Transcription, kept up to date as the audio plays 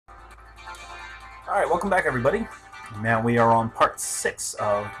Alright, welcome back everybody. Now we are on part 6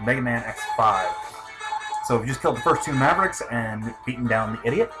 of Megaman X5. So we've just killed the first two Mavericks and beaten down the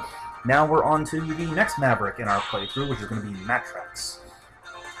idiot. Now we're on to the next Maverick in our playthrough, which is going to be Matrax.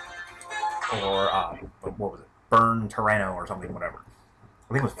 Or, what was it? Burn Tyranno or something, whatever.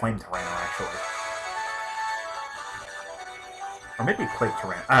 I think it was Flame Tyranno, actually. Or maybe Quake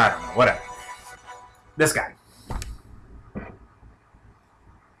Tyranno. I don't know, whatever. This guy.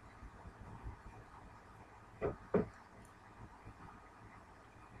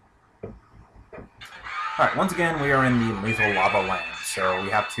 Alright, once again, we are in the lethal lava land, so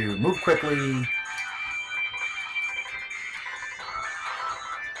we have to move quickly. And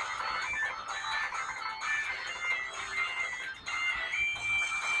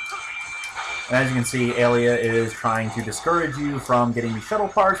as you can see, Alia is trying to discourage you from getting the shuttle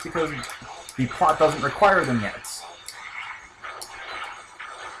parts because the plot doesn't require them yet.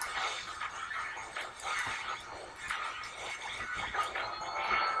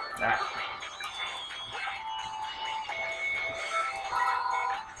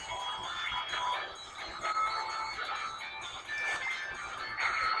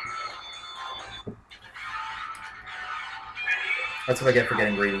 That's what I get for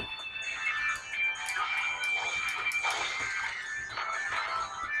getting greedy.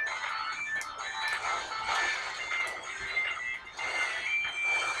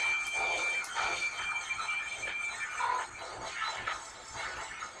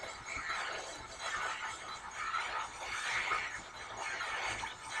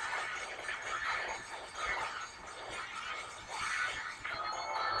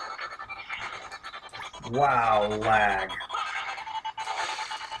 Wow, lag.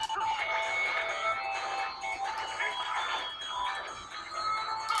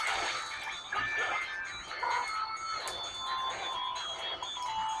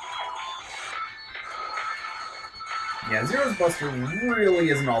 Yeah, Zero's Buster really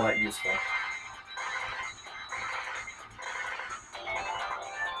isn't all that useful.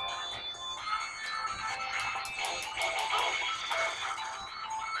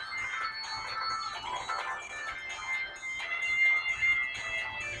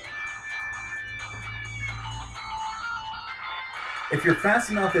 If you're fast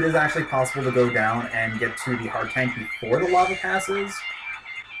enough, it is actually possible to go down and get to the hard tank before the lava passes.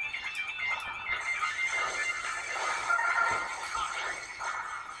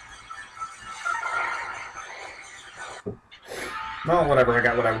 Well, whatever, I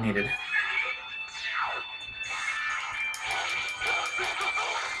got what I needed.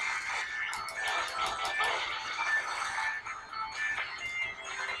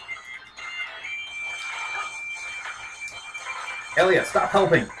 Elia, stop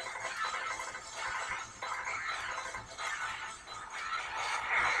helping!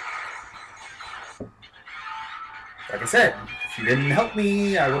 Like I said, if you didn't help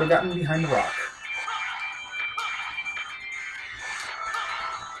me, I would have gotten behind the rock.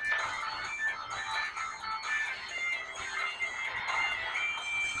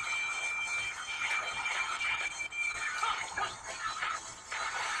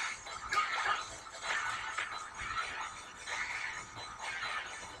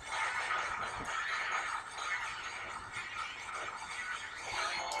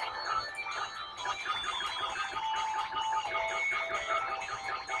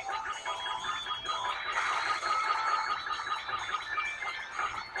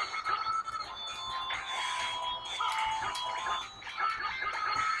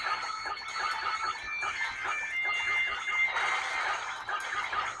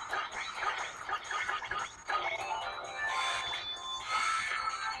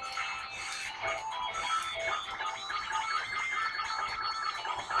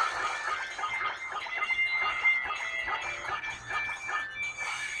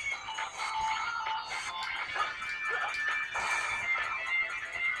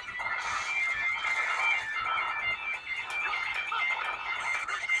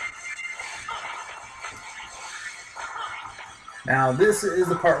 Now, this is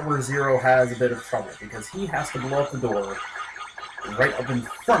the part where Zero has a bit of trouble, because he has to blow up the door right up in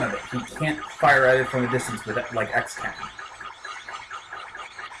front of it. He can't fire at it from a distance with it, like X can.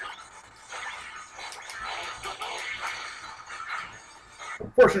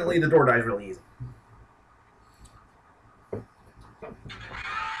 Fortunately, the door dies really easy.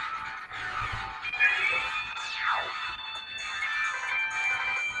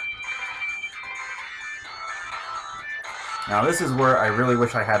 Now this is where I really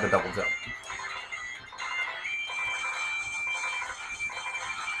wish I had the double jump.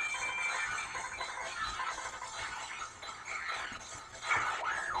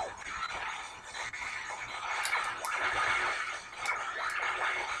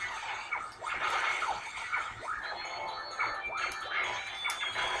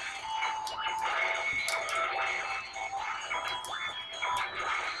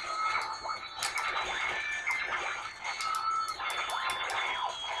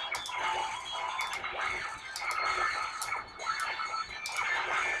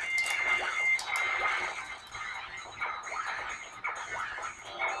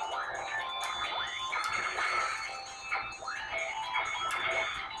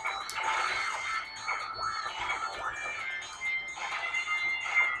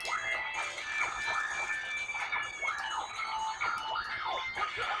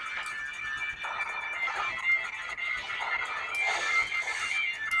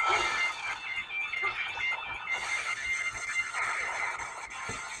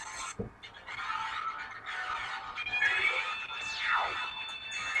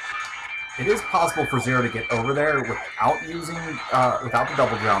 It is possible for Zero to get over there without using, without the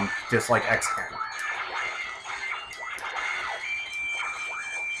double jump, just like X can.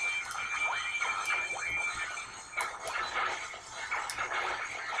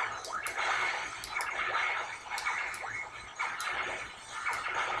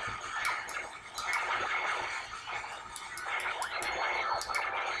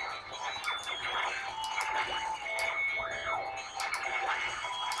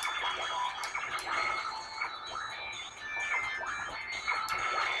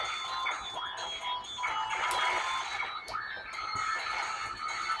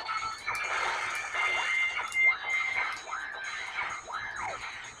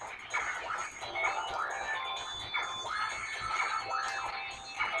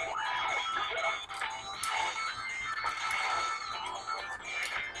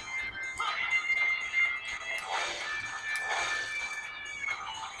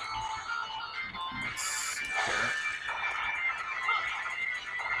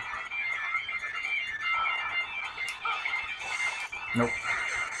 Nope.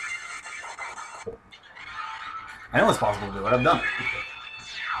 I know it's possible to do it. I've done it.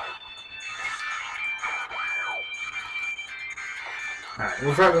 Alright,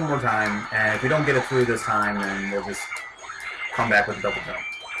 we'll try it one more time, and if we don't get it through this time, then we'll just come back with a double jump.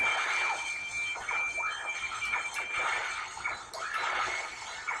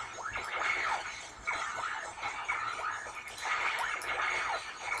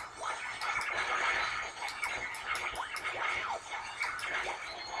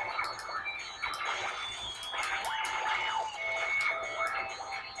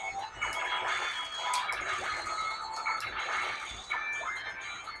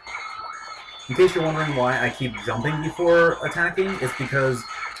 In case you're wondering why I keep jumping before attacking, it's because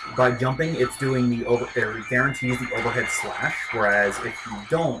by jumping, it's doing it guarantees the overhead slash, whereas if you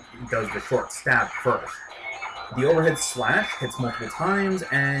don't, it does the short stab first. The overhead slash hits multiple times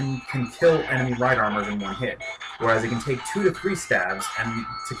and can kill enemy right armors in one hit, whereas it can take 2 to 3 stabs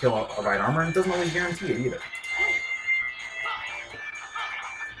to kill a right armor, and it doesn't always guarantee it either.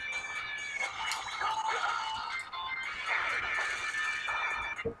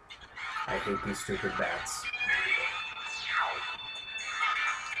 I hate these stupid bats.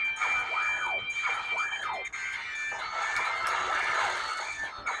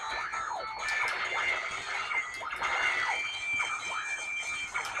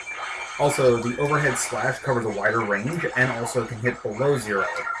 Also, the overhead slash covers a wider range and also can hit below 0,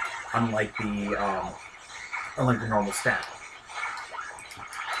 unlike the normal stab.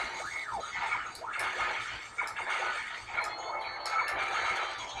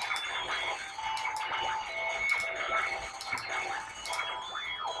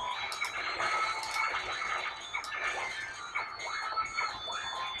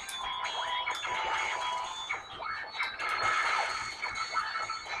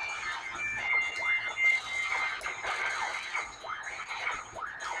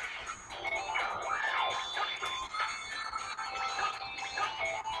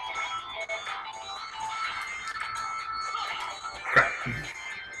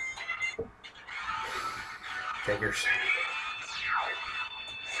 Figures.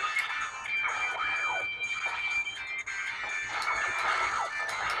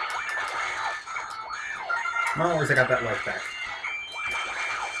 Well, at least I got that life back.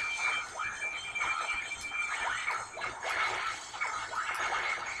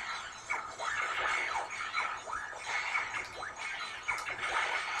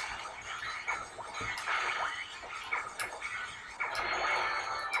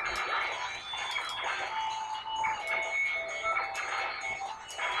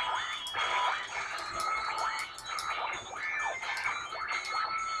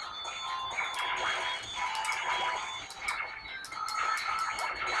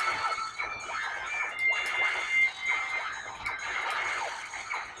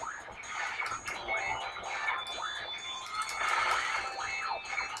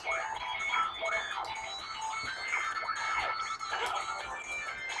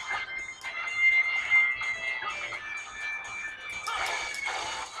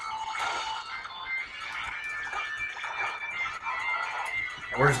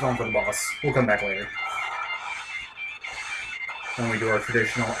 We're just going for the boss. We'll come back later. When we do our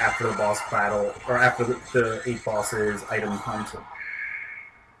traditional after the boss battle, or after the 8 bosses item hunt.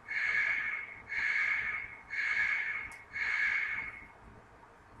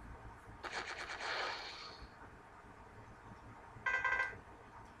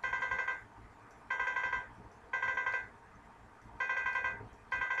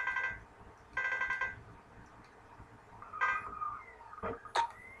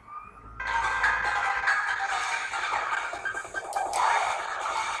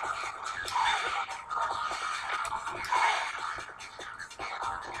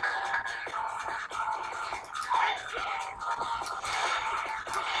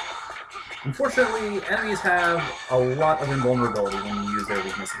 Unfortunately, enemies have a lot of invulnerability when you use their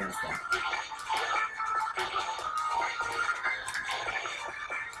weakness against them.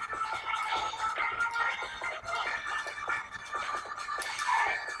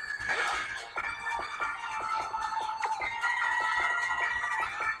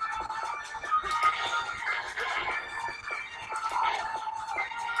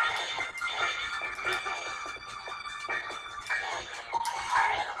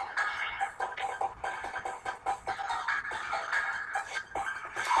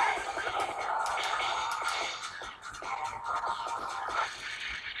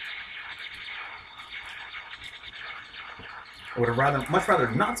 I would have much rather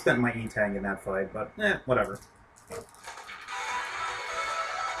not spent my E-Tag in that fight, but whatever.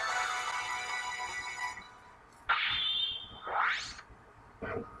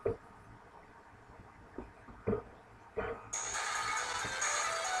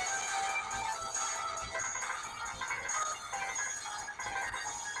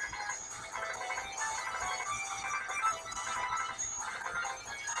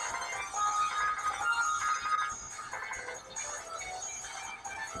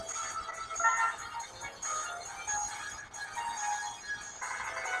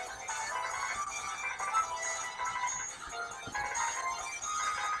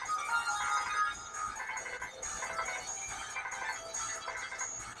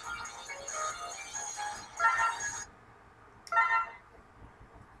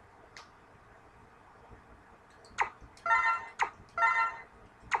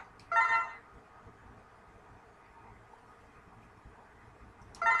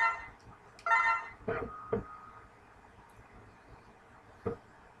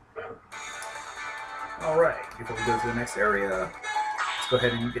 Alright, before we go to the next area, let's go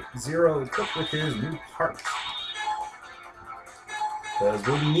ahead and get Zero equipped with his new part. Because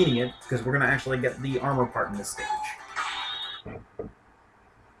we'll be needing it, because we're going to actually get the armor part in this stage.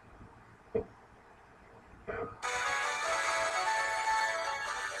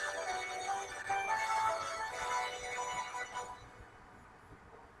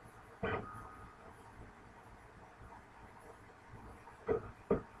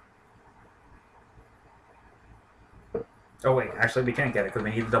 Oh wait, actually we can't get it because we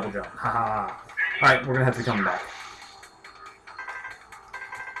need the double jump. Haha. Alright, we're gonna have to come back.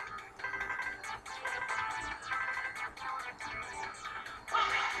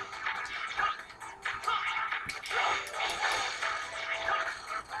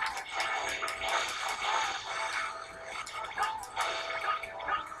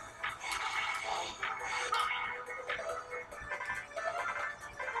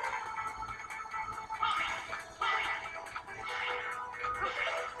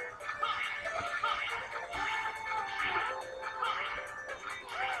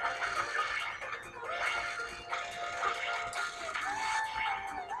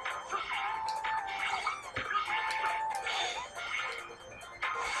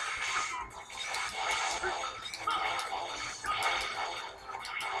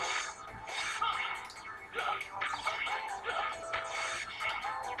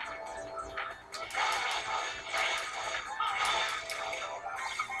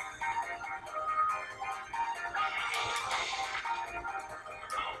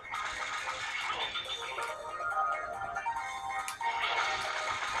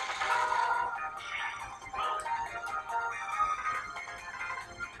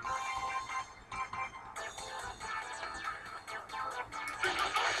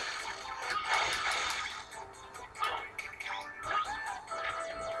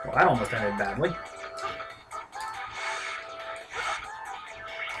 Well, that almost ended badly.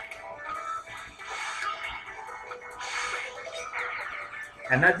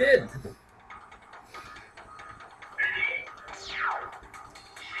 And that did.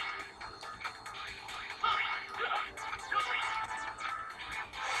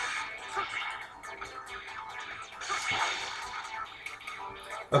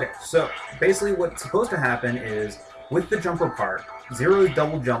 Okay, so basically what's supposed to happen is, with the jumper part, Zero's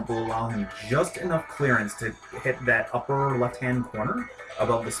double jump will allow him just enough clearance to hit that upper left-hand corner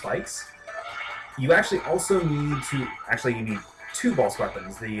above the spikes. You actually also need to... Actually, you need two boss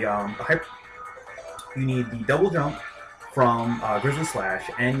weapons. You need the double jump from Grizzly Slash,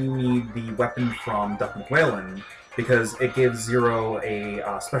 and you need the weapon from Duck McWhalen, because it gives Zero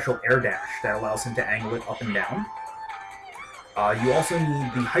a special air dash that allows him to angle it up and down. You also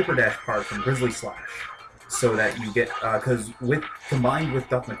need the hyper dash part from Grizzly Slash, so that you get, because combined with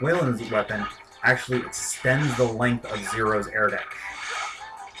Duck McWhalen's weapon, actually extends the length of Zero's air dash.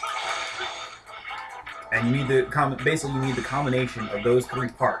 And you need basically you need the combination of those three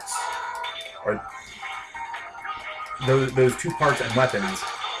parts or those two parts and weapons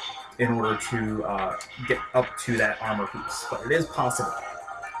in order to get up to that armor piece. But it is possible.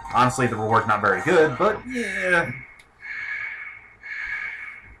 Honestly, the reward's not very good, but yeah.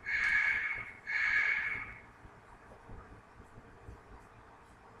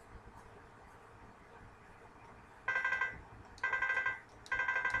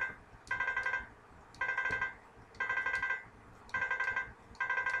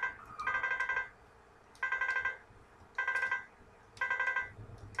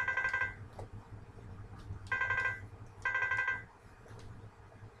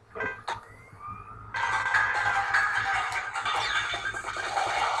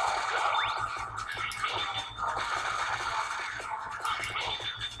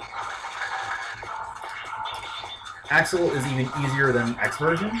 Axel is even easier than X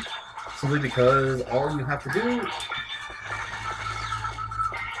version, simply because all you have to do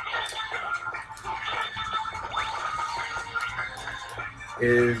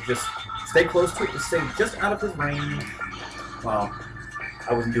is just stay close to it, stay just out of his range. Well,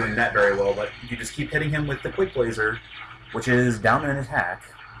 I wasn't doing that very well, but you just keep hitting him with the Quick Blazer, which is down an attack,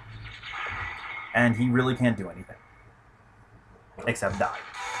 and he really can't do anything. Except die.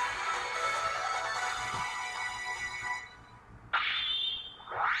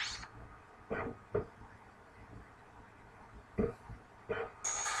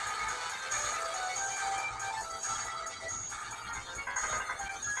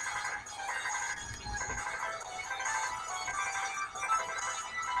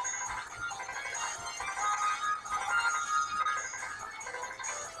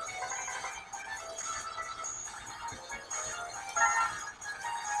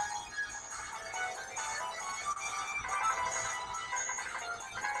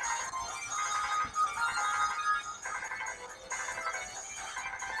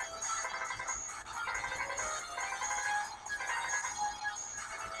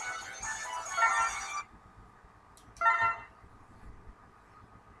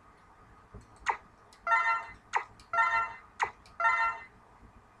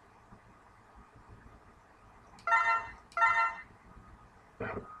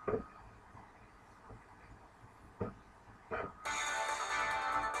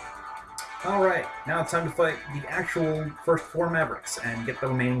 Alright, now it's time to fight the actual first 4 Mavericks and get the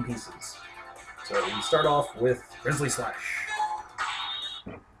remaining pieces. So we start off with Grizzly Slash.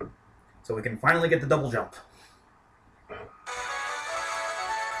 So we can finally get the double jump.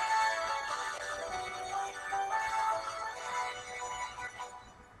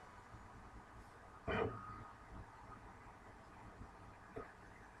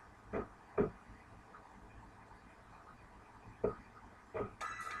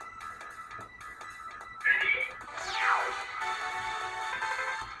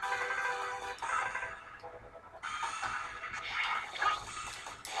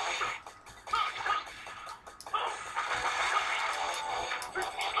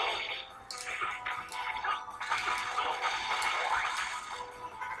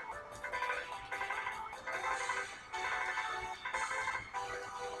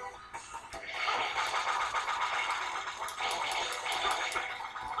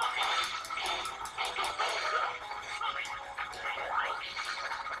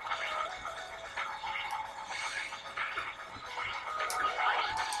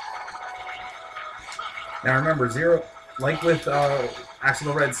 Now remember, Zero, like with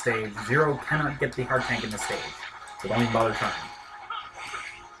Axel the Red stage, Zero cannot get the hard tank in this stage, so don't even bother trying.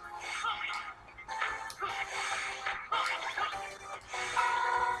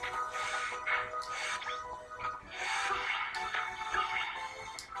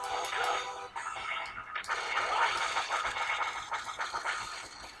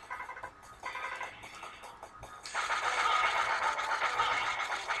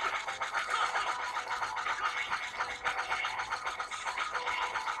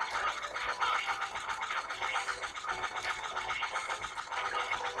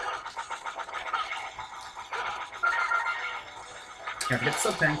 Can't forget the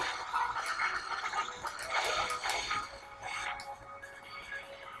sub-tank.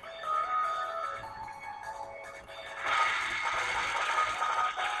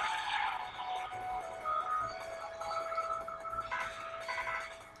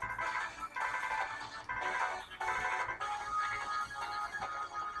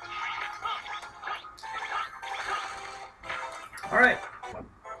 All right.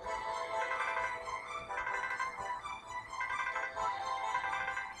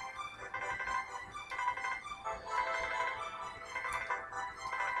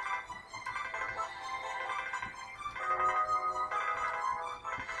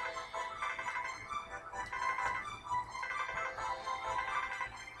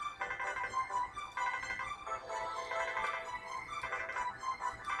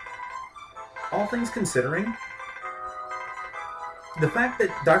 all things considering, the fact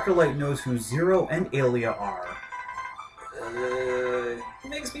that Dr. Light knows who Zero and Alia are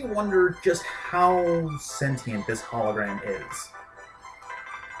makes me wonder just how sentient this hologram is.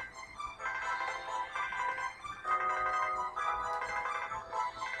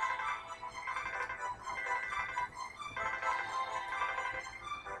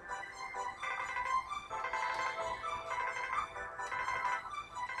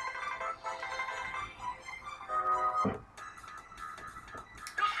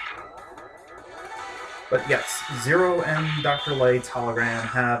 But yes, Zero and Dr. Light's hologram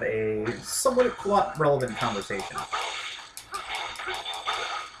have a somewhat plot-relevant conversation.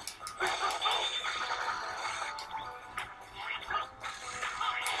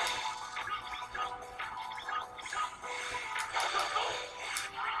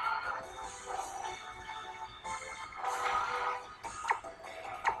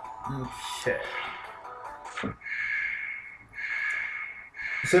 Okay.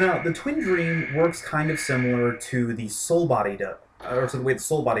 So now, the Twin Dream works kind of similar to the Soul Body, or to the way the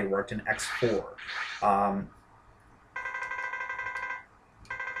Soul Body worked in X4.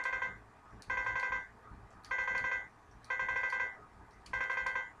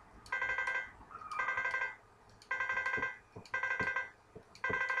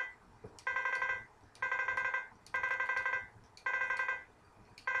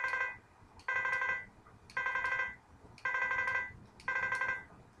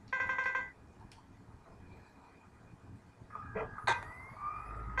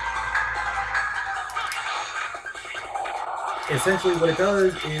 Essentially, what it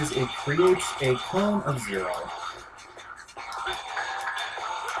does is it creates a clone of Zero.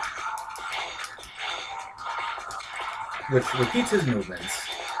 Which repeats his movements.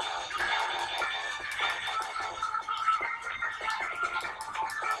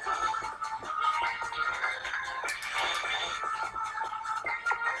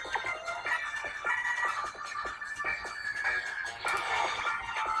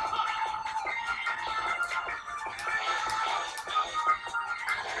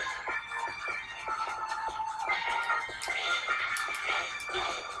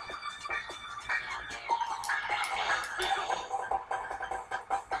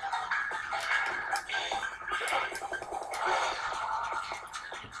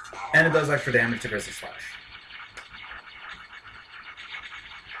 And it does extra damage to Grizzly Slash.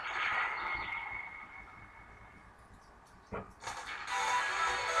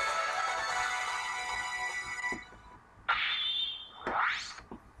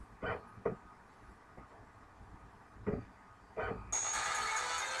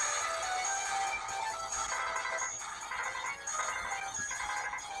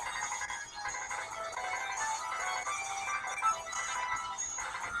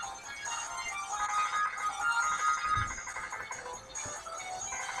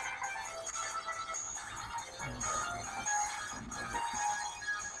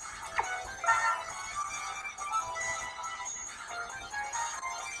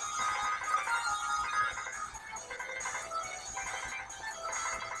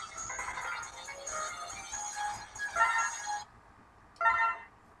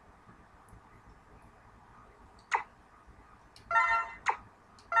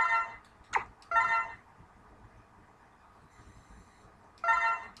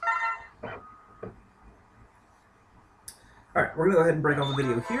 Alright, we're going to go ahead and break off the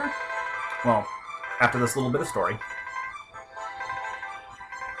video here. Well, after this little bit of story.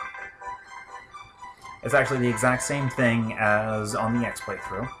 It's actually the exact same thing as on the X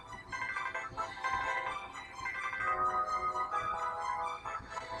playthrough.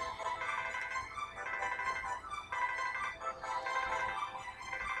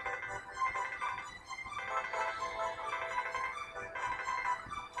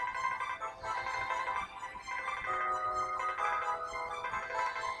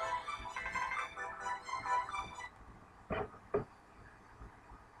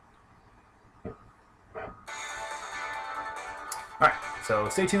 Alright, so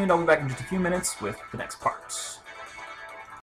stay tuned, I'll be back in just a few minutes with the next part.